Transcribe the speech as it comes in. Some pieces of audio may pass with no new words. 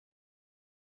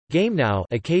GameNOW,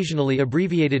 occasionally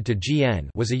abbreviated to GN,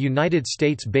 was a United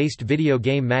States-based video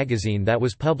game magazine that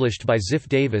was published by Ziff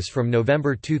Davis from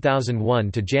November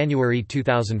 2001 to January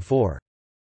 2004.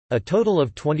 A total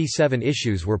of 27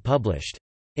 issues were published.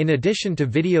 In addition to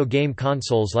video game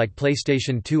consoles like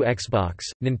PlayStation 2, Xbox,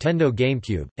 Nintendo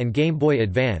GameCube, and Game Boy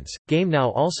Advance,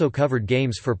 GameNOW also covered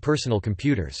games for personal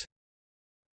computers.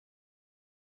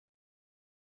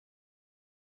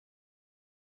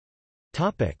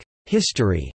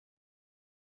 History.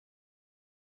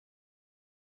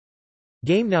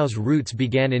 GameNOW's roots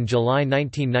began in July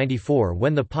 1994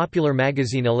 when the popular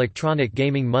magazine Electronic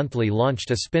Gaming Monthly launched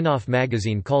a spin-off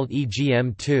magazine called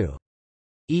EGM2.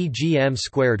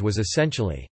 EGM² was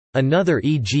essentially another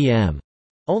EGM,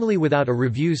 only without a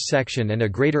reviews section and a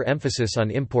greater emphasis on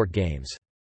import games.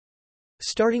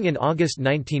 Starting in August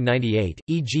 1998,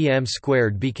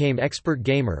 EGM² became Expert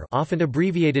Gamer, often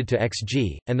abbreviated to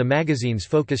XG, and the magazine's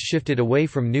focus shifted away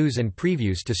from news and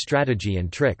previews to strategy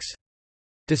and tricks.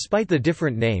 Despite the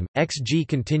different name, XG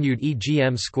continued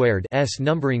EGM²'s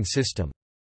numbering system.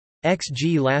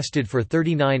 XG lasted for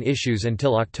 39 issues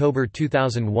until October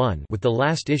 2001, with the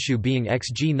last issue being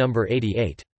XG number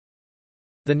 88.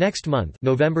 The next month,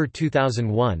 November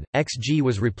 2001, XG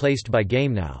was replaced by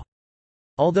GameNOW.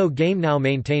 Although GameNOW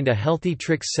maintained a healthy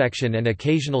tricks section and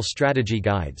occasional strategy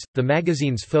guides, the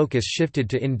magazine's focus shifted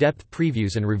to in-depth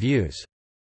previews and reviews.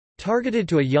 Targeted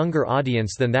to a younger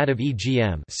audience than that of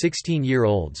EGM,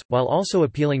 16-year-olds, while also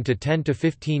appealing to 10 to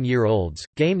 15-year-olds,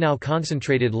 GameNOW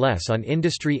concentrated less on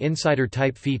industry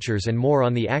insider-type features and more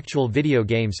on the actual video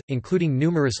games, including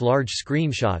numerous large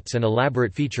screenshots and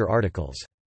elaborate feature articles.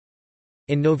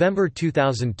 In November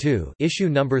 2002, issue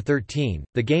number 13,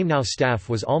 the GameNOW staff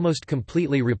was almost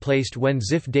completely replaced when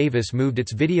Ziff Davis moved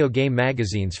its video game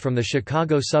magazines from the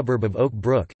Chicago suburb of Oak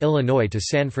Brook, Illinois to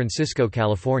San Francisco,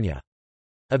 California.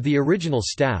 Of the original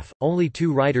staff, only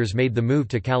 2 writers made the move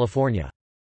to California.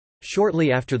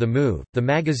 Shortly after the move, the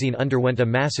magazine underwent a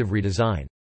massive redesign.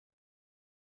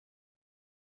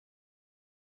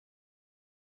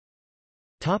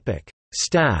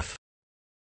 Staff.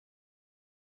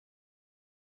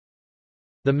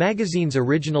 The magazine's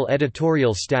original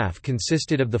editorial staff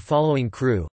consisted of the following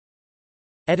crew: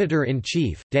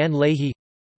 Editor-in-Chief, Dan Leahy;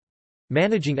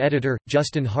 Managing Editor,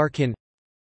 Justin Harkin;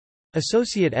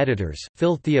 Associate Editors,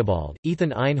 Phil Theobald, Ethan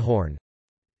Einhorn;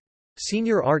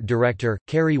 Senior Art Director,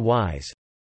 Carrie Wise;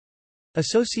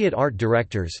 Associate Art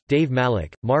Directors, Dave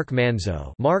Malik, Mark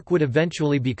Manzo. Mark would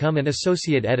eventually become an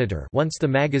associate editor once the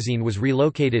magazine was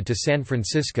relocated to San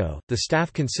Francisco. The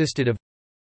staff consisted of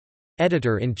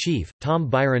Editor-in-Chief, Tom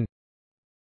Byron;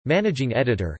 Managing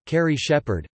Editor, Carrie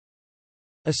Shepard;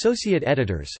 Associate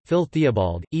Editors, Phil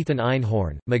Theobald, Ethan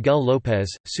Einhorn, Miguel Lopez,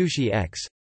 Sushi-X;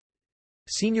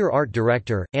 Senior Art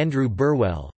Director, Andrew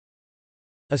Burwell;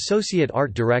 Associate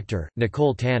Art Director,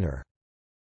 Nicole Tanner.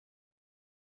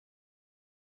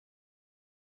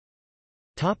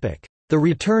 The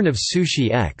return of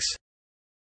Sushi-X.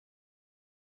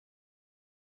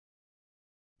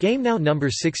 GameNOW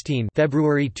number 16,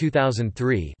 February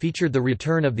 2003, featured the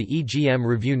return of the EGM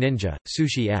review ninja,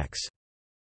 Sushi-X.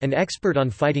 An expert on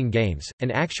fighting games,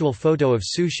 an actual photo of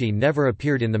Sushi never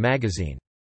appeared in the magazine.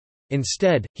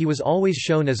 Instead, he was always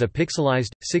shown as a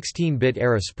pixelized, 16-bit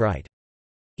era sprite.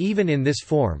 Even in this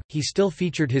form, he still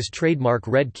featured his trademark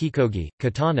red kikogi,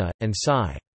 katana, and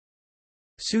sai.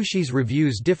 Sushi's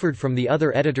reviews differed from the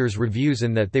other editors' reviews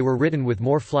in that they were written with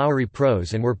more flowery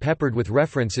prose and were peppered with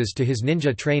references to his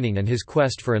ninja training and his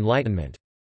quest for enlightenment.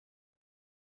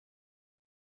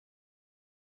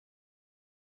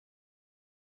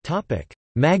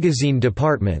 Magazine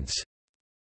departments.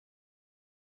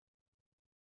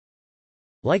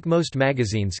 Like most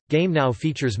magazines, GameNOW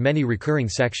features many recurring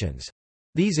sections.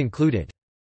 These included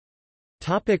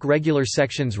regular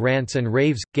sections. Rants and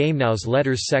raves. GameNOW's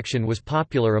letters section was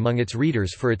popular among its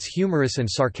readers for its humorous and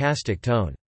sarcastic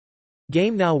tone.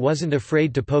 GameNOW wasn't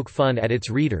afraid to poke fun at its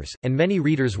readers, and many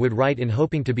readers would write in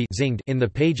hoping to be zinged in the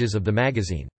pages of the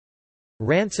magazine.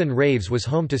 Rants and Raves was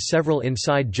home to several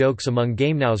inside jokes among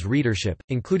GameNOW's readership,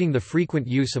 including the frequent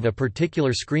use of a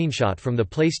particular screenshot from the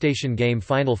PlayStation game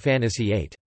Final Fantasy VIII.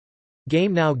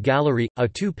 GameNOW Gallery, a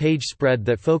 2-page spread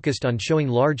that focused on showing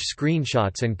large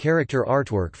screenshots and character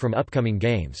artwork from upcoming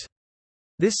games.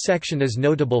 This section is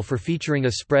notable for featuring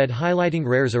a spread highlighting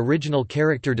Rare's original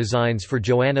character designs for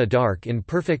Joanna Dark in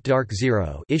Perfect Dark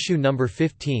Zero, issue number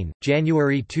 15,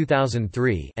 January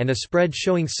 2003, and a spread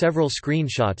showing several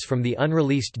screenshots from the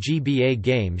unreleased GBA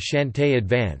game Shantae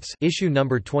Advance, issue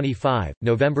number 25,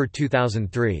 November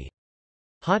 2003.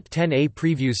 Hot 10A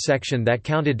previews section that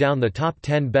counted down the top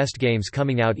 10 best games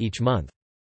coming out each month.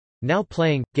 Now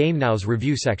playing, GameNOW's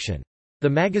review section. The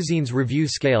magazine's review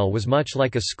scale was much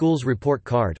like a school's report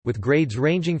card, with grades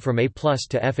ranging from A+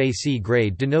 to FAC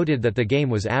grade denoted that the game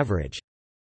was average.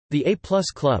 The A+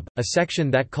 Club, a section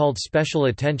that called special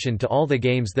attention to all the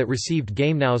games that received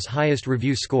GameNOW's highest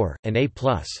review score, an A+.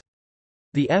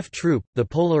 The F Troop, the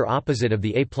polar opposite of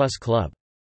the A+ Club.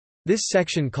 This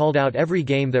section called out every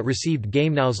game that received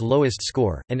GameNOW's lowest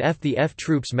score. An F. The F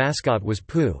Troop's mascot was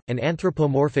Pooh, an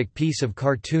anthropomorphic piece of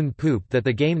cartoon poop that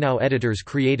the GameNOW editors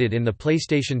created in the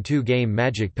PlayStation 2 game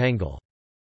Magic Penguin.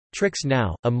 Tricks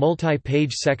Now, a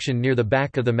multi-page section near the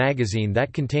back of the magazine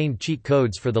that contained cheat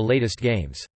codes for the latest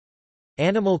games.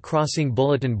 Animal Crossing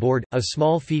Bulletin Board, a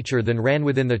small feature that ran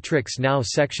within the Tricks Now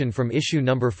section from issue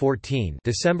number 14,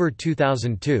 December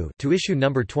 2002, to issue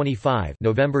number 25,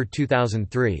 November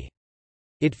 2003.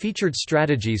 It featured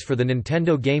strategies for the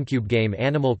Nintendo GameCube game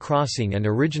Animal Crossing and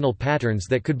original patterns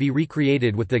that could be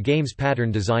recreated with the game's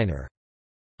pattern designer.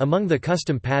 Among the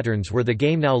custom patterns were the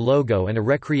GameNOW logo and a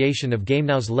recreation of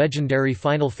GameNOW's legendary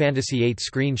Final Fantasy VIII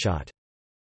screenshot.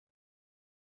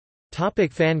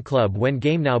 Fan Club. When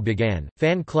GameNOW began,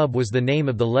 Fan Club was the name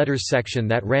of the letters section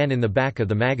that ran in the back of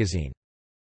the magazine.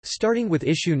 Starting with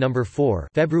issue number 4,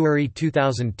 February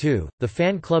 2002, the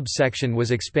Fan Club section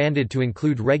was expanded to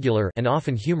include regular and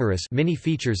often humorous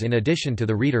mini-features in addition to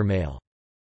the reader mail.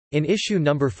 In issue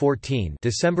number 14,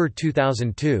 December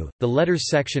 2002, the letters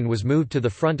section was moved to the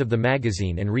front of the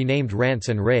magazine and renamed Rants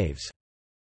and Raves.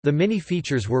 The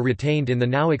mini-features were retained in the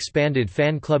now expanded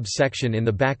Fan Club section in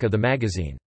the back of the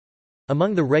magazine.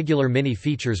 Among the regular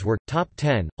mini-features were, Top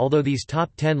 10, although these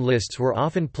Top 10 lists were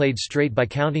often played straight by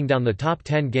counting down the top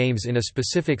 10 games in a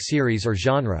specific series or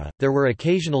genre, there were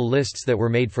occasional lists that were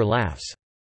made for laughs.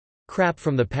 Crap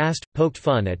from the Past, poked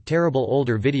fun at terrible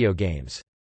older video games.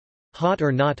 Hot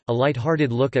or Not, a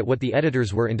light-hearted look at what the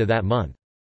editors were into that month.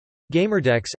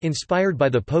 Gamerdex, inspired by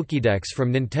the Pokédex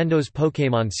from Nintendo's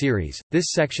Pokémon series,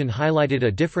 this section highlighted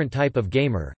a different type of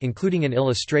gamer, including an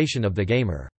illustration of the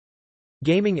gamer.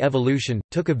 Gaming Evolution,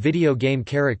 took a video game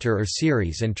character or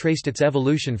series and traced its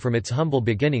evolution from its humble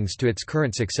beginnings to its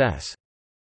current success.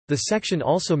 The section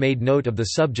also made note of the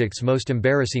subject's most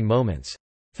embarrassing moments.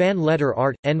 Fan letter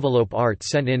art, envelope art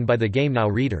sent in by the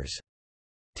GameNOW readers.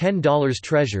 $10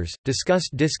 treasures,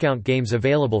 discussed discount games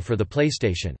available for the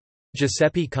PlayStation.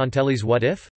 Giuseppe Contelli's What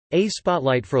If? A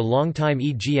spotlight for longtime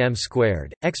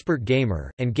EGM2, expert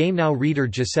gamer, and GameNOW reader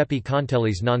Giuseppe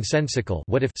Contelli's nonsensical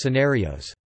What If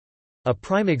scenarios. A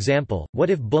prime example, what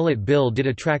if Bullet Bill did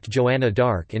attract Joanna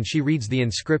Dark and she reads the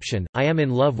inscription, I am in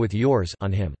love with yours,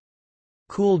 on him.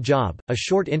 Cool Job, a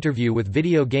short interview with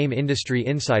video game industry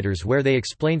insiders where they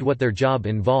explained what their job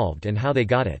involved and how they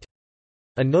got it.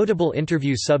 A notable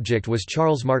interview subject was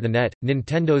Charles Martinet,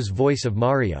 Nintendo's voice of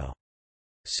Mario.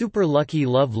 Super Lucky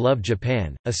Love Love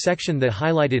Japan, a section that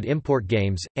highlighted import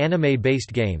games,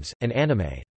 anime-based games, and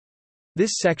anime.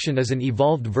 This section is an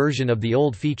evolved version of the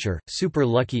old feature, Super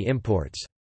Lucky Imports.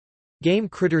 Game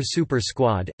Critter Super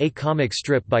Squad, a comic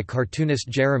strip by cartoonist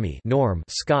Jeremy Norm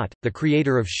Scott, the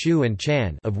creator of Shu and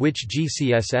Chan, of which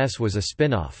GCSS was a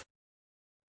spin-off.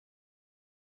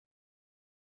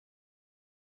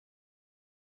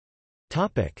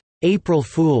 April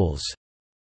Fools.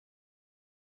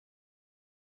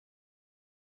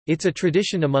 It's a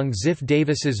tradition among Ziff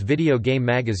Davis's video game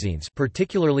magazines,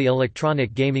 particularly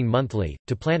Electronic Gaming Monthly,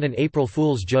 to plant an April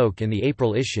Fool's joke in the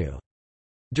April issue.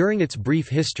 During its brief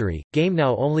history,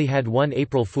 GameNOW only had one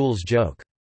April Fool's joke.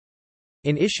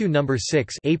 In issue number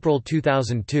 6, April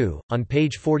 2002, on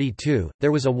page 42,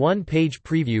 there was a one-page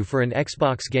preview for an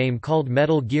Xbox game called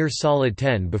Metal Gear Solid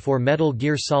 10 before Metal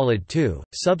Gear Solid 2.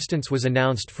 Substance was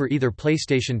announced for either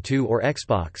PlayStation 2 or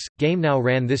Xbox. GameNOW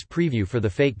ran this preview for the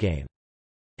fake game.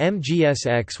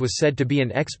 MGS-X was said to be an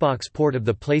Xbox port of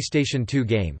the PlayStation 2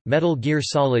 game, Metal Gear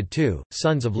Solid 2,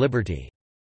 Sons of Liberty.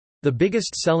 The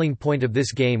biggest selling point of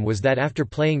this game was that after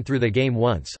playing through the game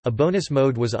once, a bonus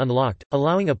mode was unlocked,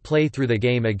 allowing a play through the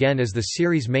game again as the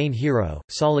series' main hero,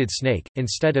 Solid Snake,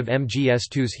 instead of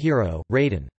MGS2's hero,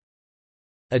 Raiden.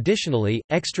 Additionally,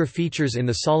 extra features in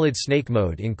the Solid Snake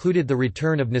mode included the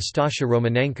return of Nastasha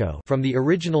Romanenko from the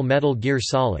original Metal Gear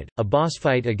Solid, a boss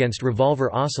fight against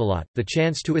Revolver Ocelot, the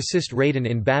chance to assist Raiden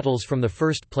in battles from the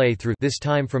first playthrough, this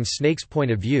time from Snake's point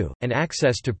of view, and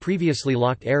access to previously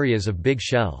locked areas of Big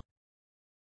Shell.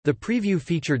 The preview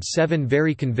featured 7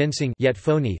 very convincing yet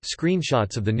phony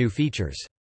screenshots of the new features.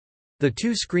 The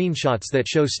 2 screenshots that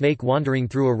show Snake wandering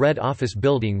through a red office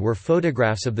building were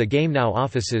photographs of the GameNOW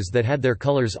offices that had their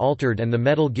colors altered and the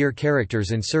Metal Gear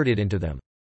characters inserted into them.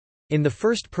 In the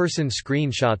first-person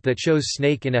screenshot that shows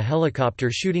Snake in a helicopter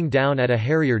shooting down at a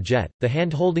Harrier jet, the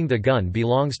hand holding the gun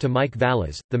belongs to Mike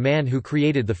Vallas, the man who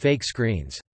created the fake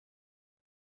screens.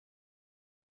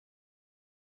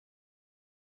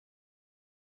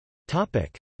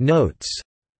 Notes.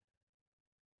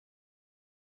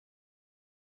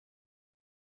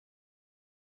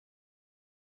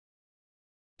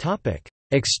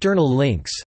 External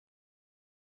links.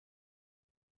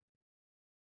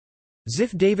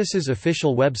 Ziff Davis's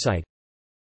official website.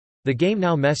 The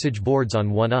GameNOW message boards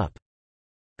on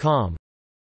 1UP.com